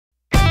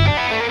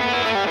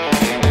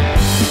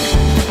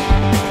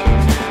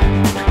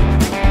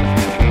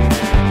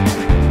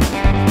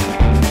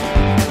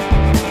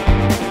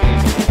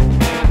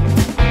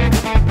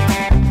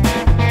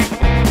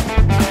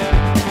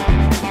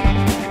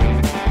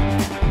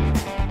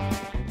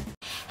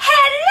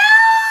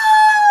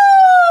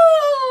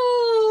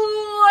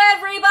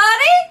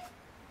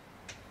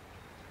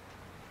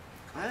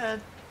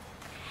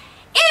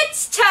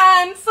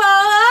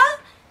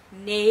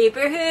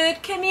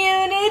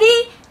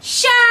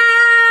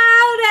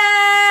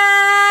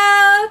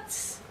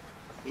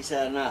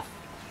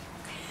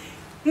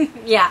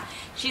Yeah,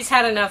 she's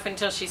had enough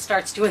until she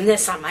starts doing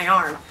this on my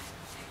arm.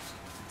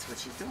 That's what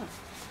she's doing.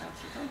 That's what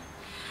she's doing.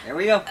 There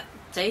we go.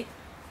 See?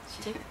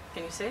 See?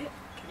 Can you see it?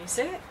 Can you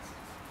see it?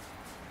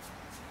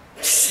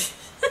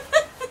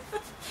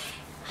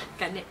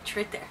 Got an itch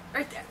right there.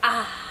 Right there.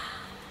 Ah.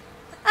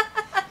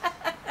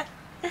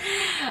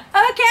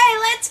 Okay,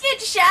 let's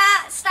get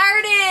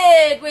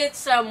started with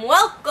some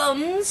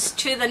welcomes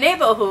to the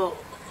neighborhood.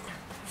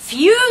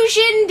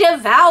 Fusion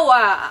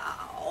Devour.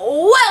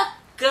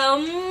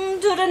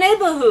 Welcome to the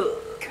neighborhood.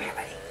 Come here,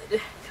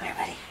 buddy. Come here,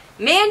 buddy.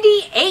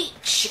 Mandy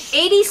H.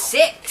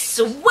 86.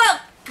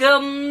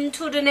 Welcome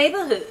to the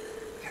neighborhood.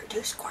 You're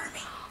too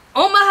squirmy.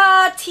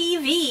 Omaha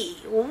TV.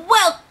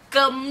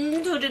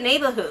 Welcome to the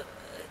neighborhood.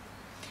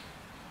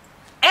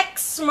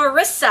 Ex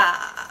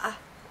Marissa.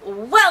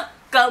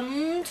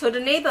 Welcome to the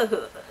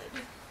neighborhood.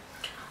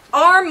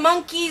 Our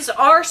Monkeys,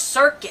 Our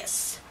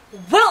Circus.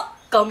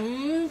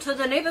 Welcome to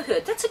the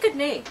neighborhood. That's a good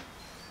name.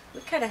 We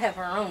kind of have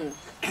our own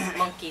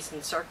monkeys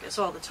and circus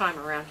all the time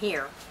around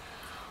here.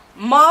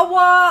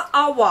 Mawa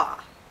Awa.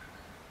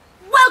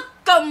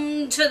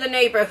 Welcome to the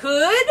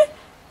neighborhood.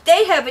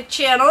 They have a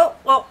channel.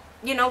 Well,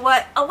 you know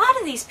what? A lot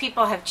of these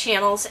people have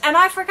channels, and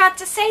I forgot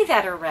to say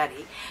that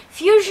already.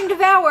 Fusion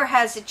Devour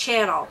has a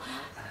channel.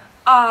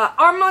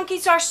 Our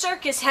Monkeys, Our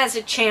Circus has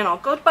a channel.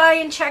 Go by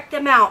and check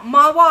them out.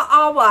 Mawa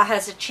Awa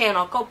has a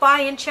channel. Go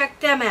by and check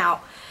them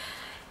out.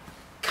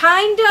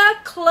 Kinda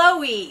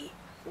Chloe.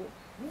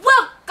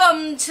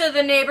 Welcome to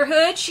the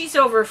neighborhood. She's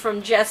over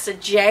from Jessa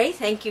J.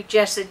 Thank you,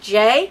 Jessa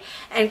J.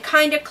 And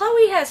Kinda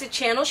Chloe has a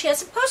channel. She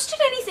hasn't posted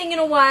anything in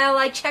a while.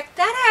 I checked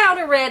that out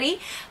already.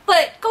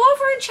 But go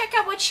over and check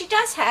out what she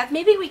does have.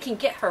 Maybe we can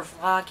get her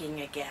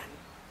vlogging again.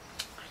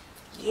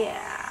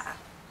 Yeah.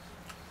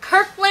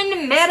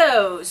 Kirkland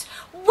Meadows.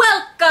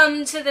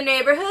 Welcome to the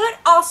neighborhood.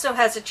 Also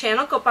has a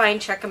channel. Go by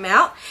and check him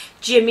out.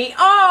 Jimmy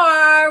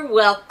R.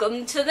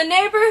 Welcome to the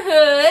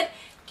neighborhood.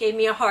 Gave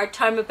me a hard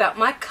time about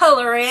my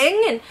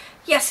coloring, and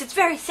yes, it's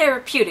very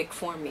therapeutic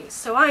for me,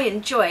 so I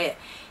enjoy it.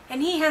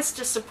 And he has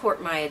to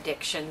support my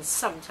addictions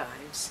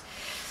sometimes.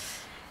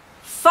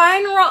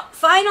 Final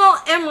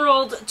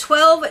Emerald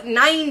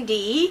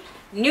 1290,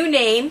 new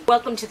name.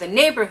 Welcome to the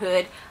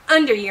neighborhood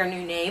under your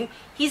new name.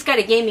 He's got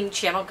a gaming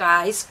channel,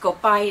 guys. Go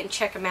by and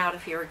check him out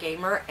if you're a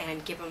gamer,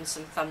 and give him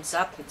some thumbs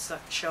up and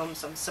show him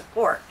some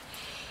support.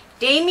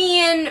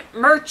 Damian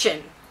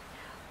Merchant.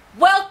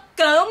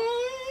 Welcome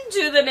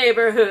to the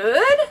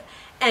neighborhood.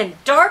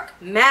 And Dark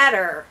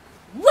Matter.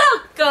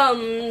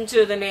 Welcome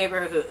to the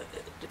neighborhood.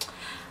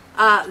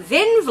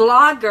 Vin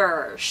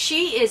Vlogger.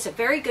 She is a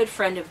very good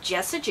friend of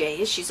Jessa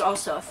J's. She's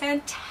also a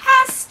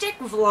fantastic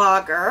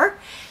vlogger.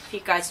 If you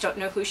guys don't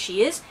know who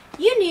she is,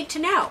 you need to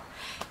know.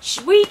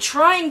 We're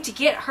trying to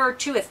get her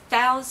to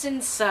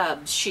 1,000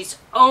 subs. She's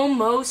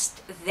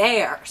almost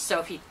there. So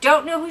if you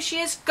don't know who she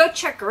is, go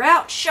check her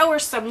out. Show her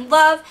some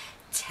love.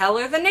 Tell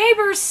her the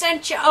neighbors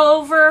sent you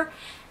over.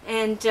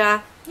 And,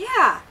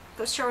 yeah,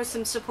 go show her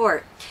some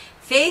support.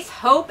 Faith,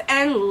 Hope,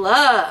 and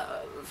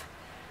Love.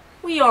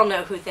 We all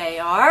know who they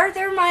are.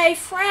 They're my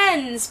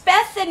friends.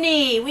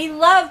 Bethany. We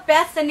love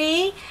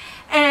Bethany.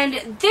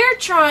 And they're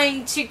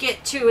trying to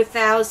get to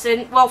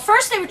 1,000. Well,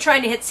 first they were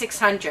trying to hit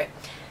 600.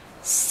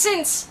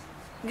 Since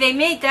they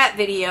made that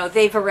video,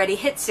 they've already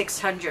hit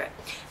 600.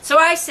 So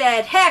I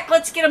said, heck,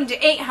 let's get them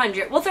to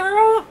 800. Well, they're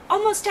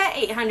almost at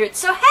 800.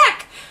 So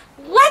heck,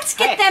 let's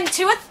get them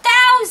to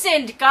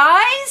 1,000,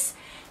 guys.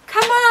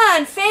 Come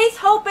on, Faith,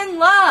 Hope, and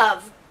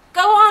Love.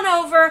 Go on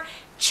over,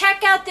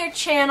 check out their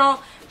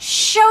channel,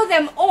 show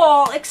them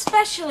all,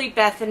 especially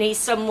Bethany,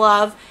 some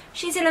love.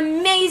 She's an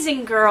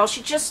amazing girl.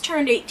 She just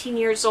turned 18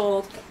 years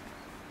old.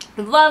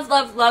 Love,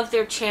 love, love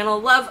their channel.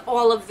 Love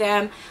all of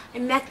them. I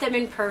met them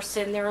in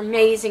person. They're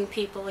amazing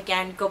people.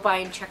 Again, go by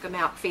and check them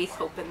out. Faith,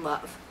 Hope, and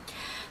Love.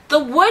 The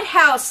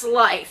Woodhouse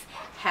Life.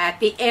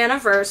 Happy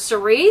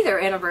anniversary. Their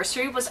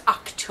anniversary was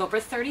October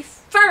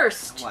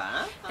 31st.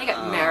 Wow. They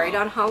got married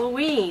on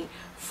Halloween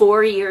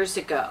 4 years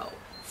ago.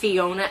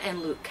 Fiona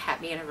and Luke.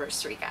 Happy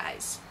anniversary,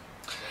 guys.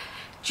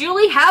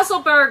 Julie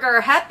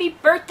Haselberger. Happy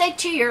birthday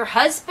to your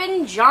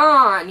husband,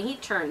 John. He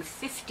turned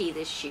 50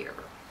 this year.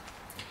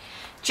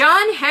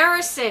 John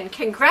Harrison.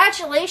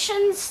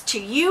 Congratulations to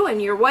you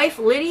and your wife,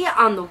 Lydia,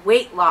 on the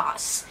weight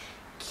loss.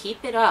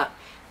 Keep it up.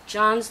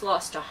 John's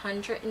lost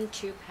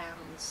 102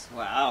 pounds.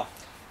 Wow.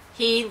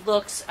 He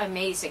looks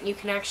amazing. You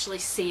can actually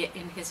see it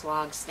in his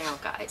vlogs now,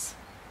 guys.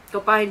 Go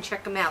by and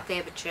check them out. They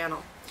have a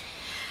channel.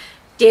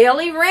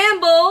 Daily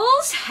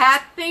Rambles.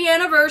 Happy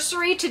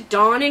anniversary to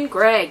Dawn and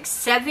Greg.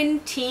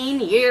 17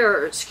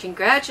 years.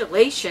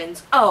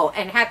 Congratulations. Oh,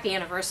 and happy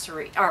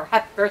anniversary, or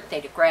happy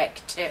birthday to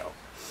Greg, too.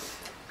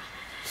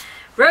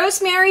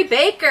 Rosemary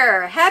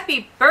Baker.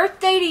 Happy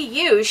birthday to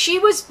you. She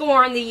was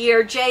born the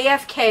year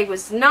JFK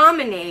was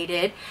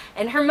nominated,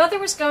 and her mother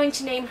was going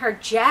to name her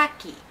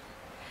Jackie.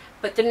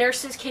 But the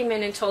nurses came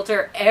in and told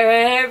her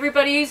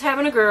everybody who's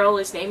having a girl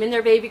is naming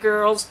their baby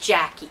girls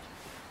Jackie.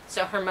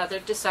 So her mother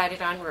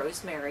decided on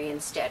Rosemary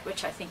instead,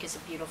 which I think is a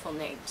beautiful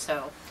name.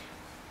 So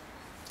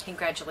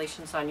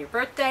congratulations on your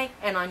birthday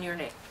and on your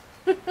name.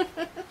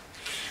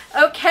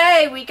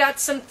 Okay, we got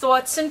some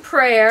thoughts and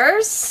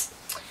prayers.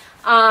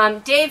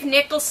 Dave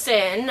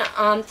Nicholson,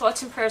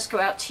 thoughts and prayers go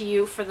out to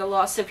you for the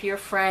loss of your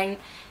friend,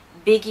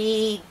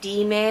 Biggie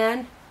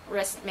D-Man.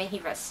 May he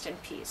rest in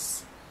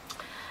peace.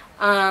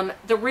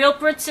 The Real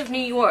Brits of New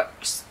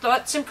York,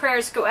 thoughts and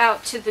prayers go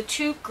out to the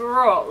two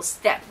girls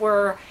that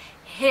were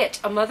hit,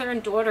 a mother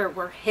and daughter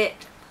were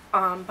hit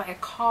by a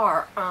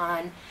car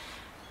on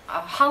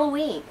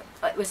Halloween.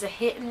 It was a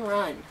hit and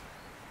run.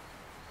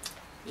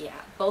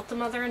 Yeah, both the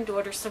mother and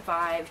daughter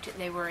survived.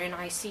 They were in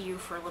ICU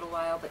for a little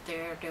while, but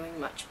they're doing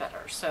much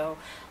better. So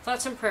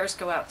thoughts and prayers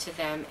go out to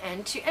them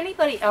and to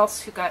anybody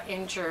else who got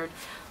injured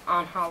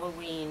on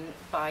Halloween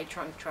by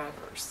drunk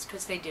drivers,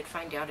 because they did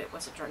find out it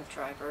was a drunk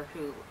driver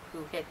who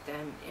hit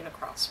them in a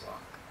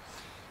crosswalk.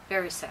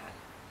 Very sad.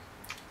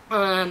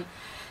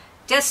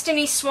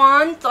 Destiny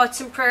Swan, thoughts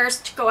and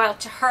prayers to go out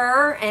to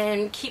her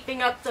and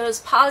keeping up those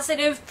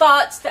positive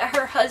thoughts that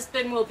her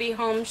husband will be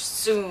home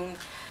soon.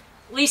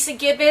 Lisa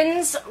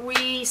Gibbons,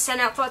 we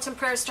sent out thoughts and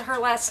prayers to her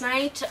last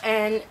night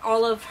and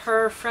all of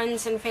her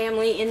friends and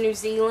family in New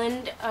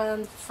Zealand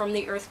from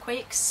the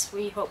earthquakes.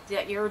 We hope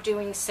that you're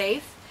doing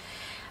safe.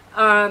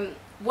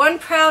 One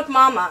Proud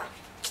Mama,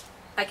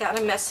 I got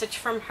a message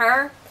from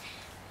her.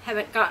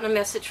 Haven't gotten a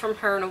message from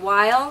her in a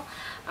while.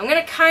 I'm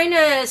going to kind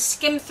of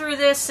skim through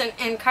this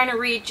and kind of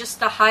read just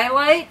the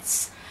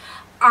highlights.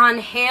 On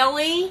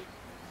Haley,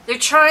 they're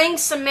trying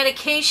some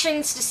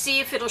medications to see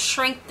if it'll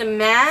shrink the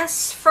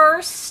mass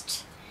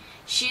first.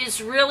 She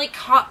is really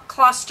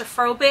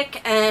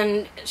claustrophobic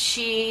and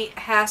she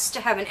has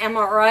to have an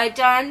MRI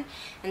done,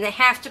 and they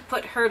have to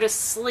put her to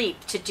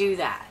sleep to do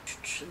that.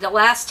 The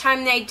last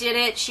time they did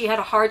it, she had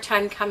a hard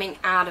time coming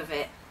out of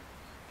it,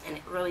 and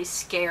it really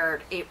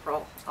scared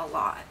April a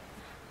lot.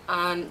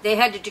 They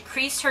had to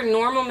decrease her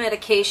normal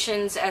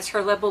medications as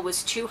her level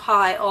was too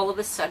high all of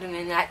a sudden,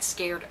 and that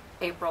scared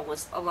April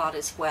a lot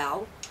as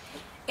well.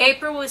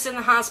 April was in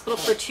the hospital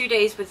for 2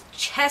 days with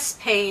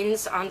chest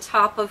pains on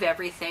top of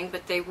everything,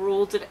 but they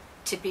ruled it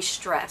to be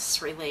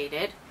stress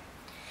related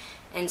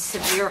and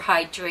severe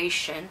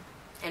hydration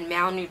and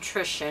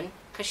malnutrition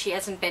because she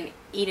hasn't been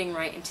eating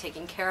right and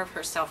taking care of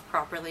herself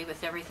properly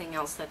with everything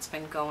else that's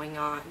been going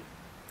on.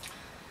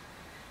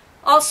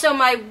 Also,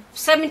 my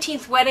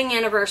 17th wedding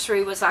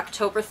anniversary was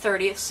October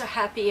 30th, so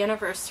happy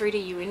anniversary to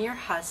you and your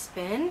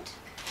husband.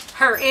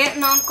 Her aunt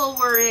and uncle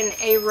were in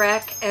a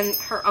wreck, and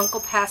her uncle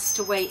passed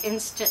away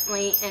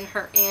instantly, and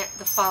her aunt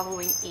the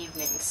following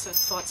evening. So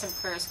thoughts and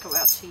prayers go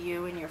out to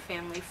you and your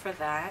family for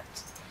that.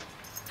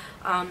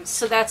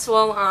 So that's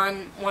all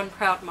on One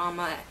Proud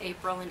Mama,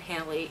 April and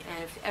Haley.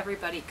 And if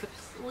everybody could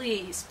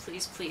please,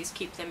 please, please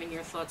keep them in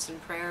your thoughts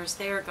and prayers.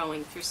 They are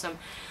going through some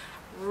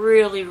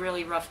really,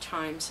 really rough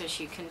times, as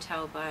you can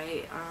tell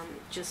by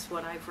just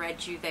what I've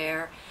read you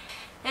there.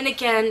 And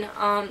again,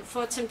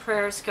 thoughts and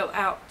prayers go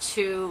out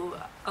to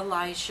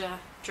Elijah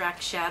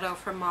Drac Shadow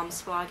from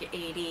Mom's Vlog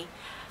 80.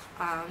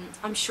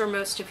 I'm sure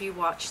most of you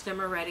watched them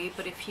already,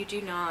 but if you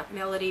do not,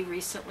 Melody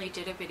recently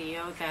did a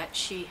video that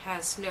she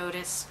has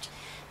noticed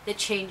the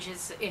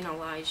changes in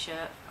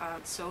Elijah.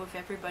 So if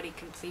everybody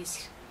can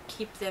please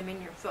keep them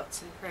in your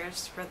thoughts and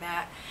prayers for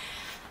that,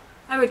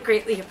 I would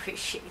greatly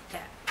appreciate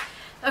that.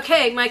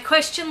 Okay, my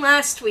question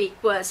last week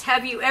was,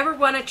 have you ever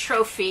won a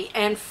trophy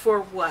and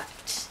for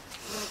what?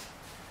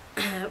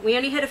 We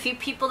only had a few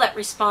people that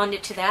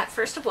responded to that.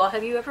 First of all,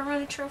 have you ever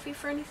won a trophy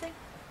for anything?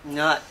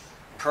 Not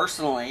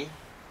personally,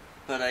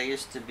 but I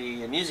used to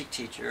be a music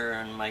teacher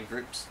and my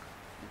groups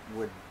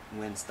would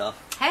win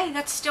stuff. Hey,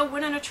 that's still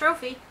winning a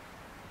trophy.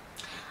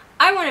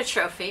 I won a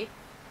trophy.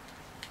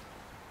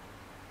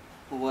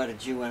 What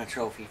did you win a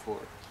trophy for?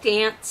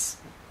 Dance.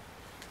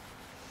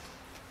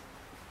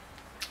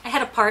 I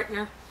had a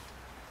partner.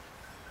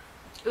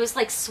 It was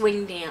like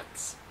swing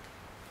dance.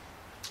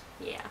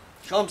 Yeah.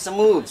 Show them some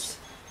moves.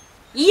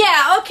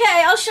 Yeah,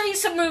 okay, I'll show you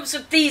some moves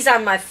with these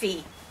on my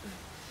feet.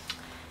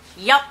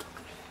 Yup.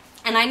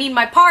 And I need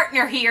my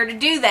partner here to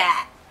do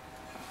that.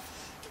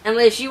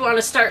 Unless you want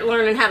to start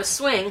learning how to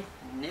swing.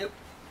 Nope.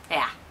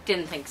 Yeah,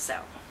 didn't think so.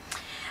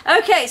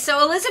 Okay,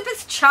 so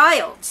Elizabeth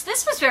Childs.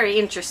 This was very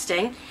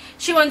interesting.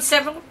 She won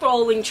several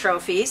bowling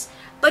trophies,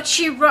 but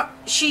she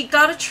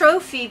got a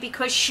trophy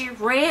because she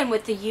ran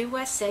with the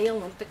USA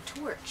Olympic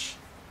torch.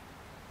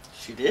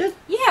 She did?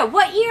 Yeah,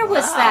 what year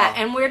was that,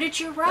 and where did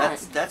you run?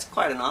 That's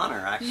quite an honor,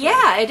 actually.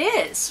 Yeah, it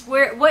is.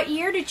 What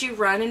year did you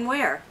run and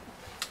where?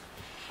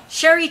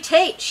 Sherry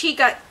Tate, she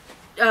got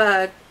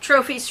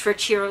trophies for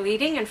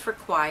cheerleading and for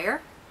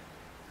choir.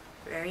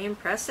 Very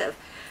impressive.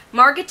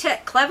 Margaret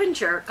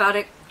Clevenger got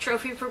a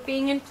trophy for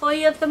being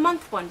Employee of the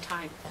Month one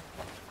time.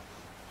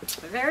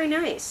 Very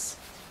nice.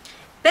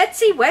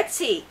 Betsy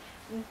Wetsy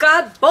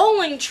got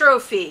bowling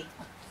trophy,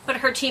 but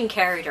her team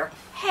carried her.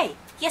 Hey,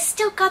 you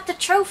still got the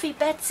trophy,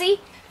 Betsy.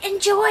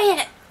 Enjoy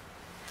it.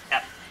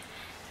 Yep.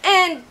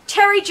 And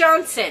Terry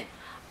Johnson.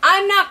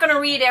 I'm not going to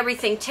read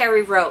everything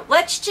Terry wrote.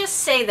 Let's just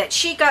say that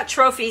she got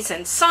trophies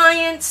in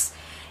science,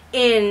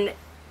 in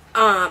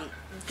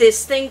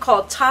this thing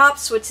called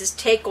TOPS, which is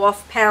Take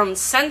Off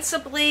Pounds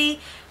Sensibly,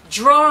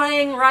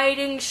 drawing,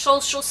 writing,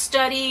 social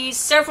studies,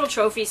 several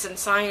trophies in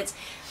science.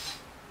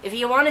 If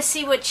you want to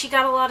see what she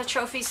got a lot of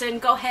trophies in,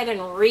 go ahead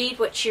and read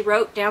what she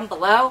wrote down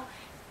below.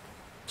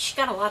 She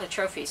got a lot of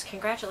trophies.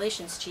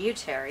 Congratulations to you,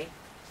 Terry.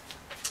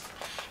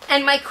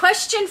 And my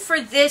question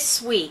for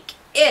this week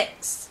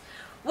is,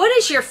 what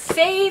is your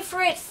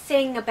favorite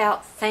thing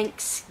about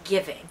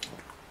Thanksgiving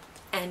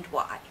and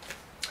why?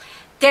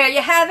 There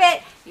you have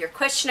it, your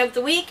question of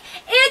the week.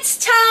 It's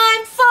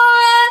time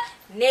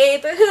for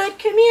Neighborhood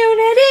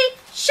Community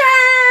Shoutouts.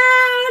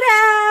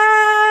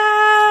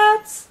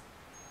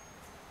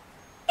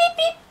 Beep,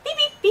 beep, beep,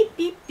 beep,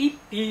 beep, beep,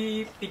 beep,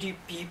 beep, beep,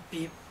 beep,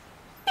 beep,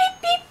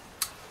 beep.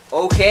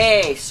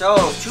 Okay,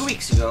 so 2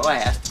 weeks ago I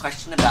asked a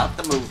question about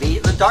the movie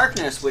The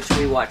Darkness, which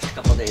we watched a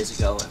couple days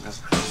ago, and it was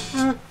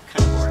kind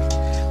of boring.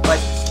 But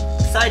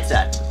besides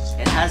that,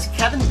 it has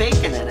Kevin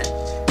Bacon in it,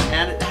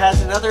 and it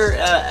has another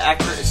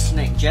actress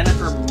named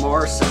Jennifer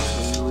Morrison,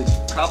 who you would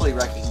probably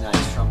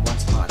recognize from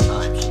Once Upon a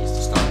Time. She's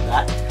the star of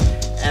that.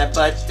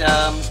 But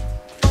the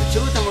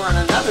two of them were in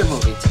another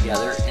movie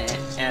together,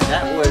 and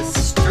that was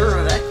Stir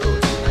of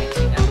Echoes in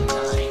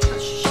 1999,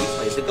 because she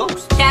played the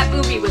ghost. That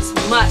movie was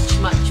much,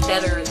 much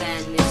better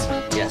than this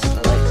movie. Yes, I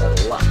like that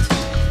a lot.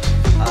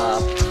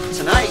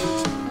 Tonight,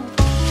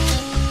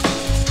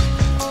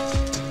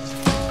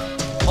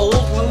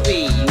 old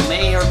movie. You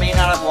may or may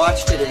not have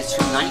watched it. It's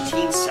from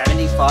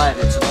 1975.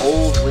 It's an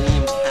old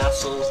William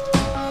Castle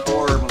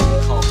horror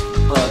movie called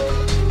Bug.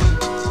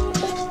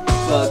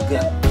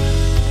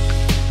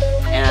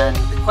 And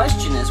the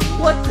question is,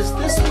 what does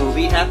this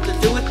movie have to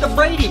do with the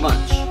Brady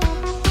Bunch?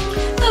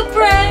 The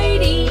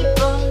Brady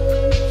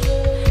Bunch,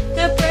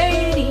 the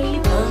Brady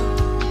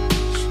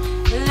Bunch,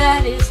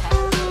 that is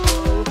how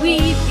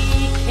we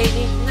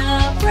became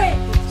the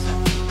Brady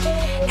Bunch.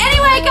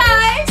 Anyway,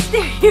 guys,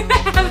 there you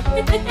have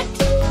it.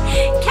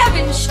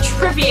 Kevin's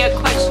trivia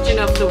question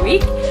of the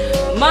week,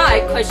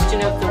 my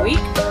question of the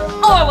week,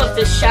 all of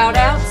the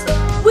shout-outs.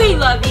 We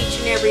love each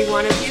and every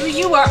one of you.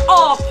 You are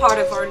all part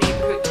of our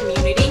neighborhood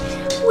community.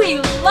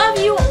 We love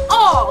you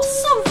all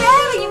so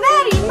very,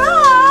 very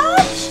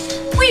much.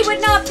 We would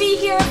not be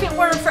here if it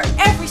weren't for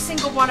every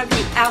single one of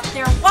you out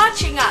there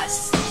watching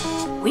us.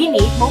 We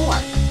need more.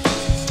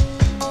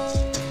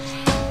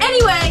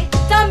 Anyway,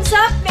 thumbs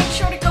up. Make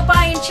sure to go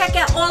by and check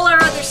out all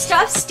our other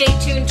stuff. Stay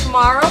tuned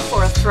tomorrow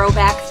for a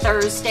Throwback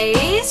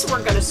Thursdays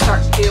we're going to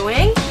start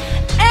doing.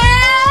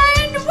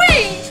 And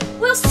we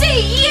will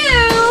see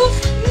you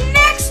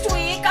next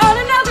week on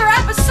another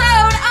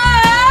episode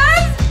of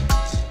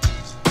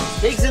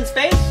Pigs in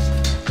Space?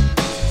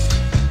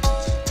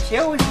 She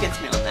always gets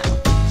me on that one.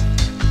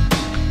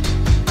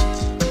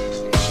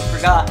 She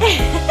forgot.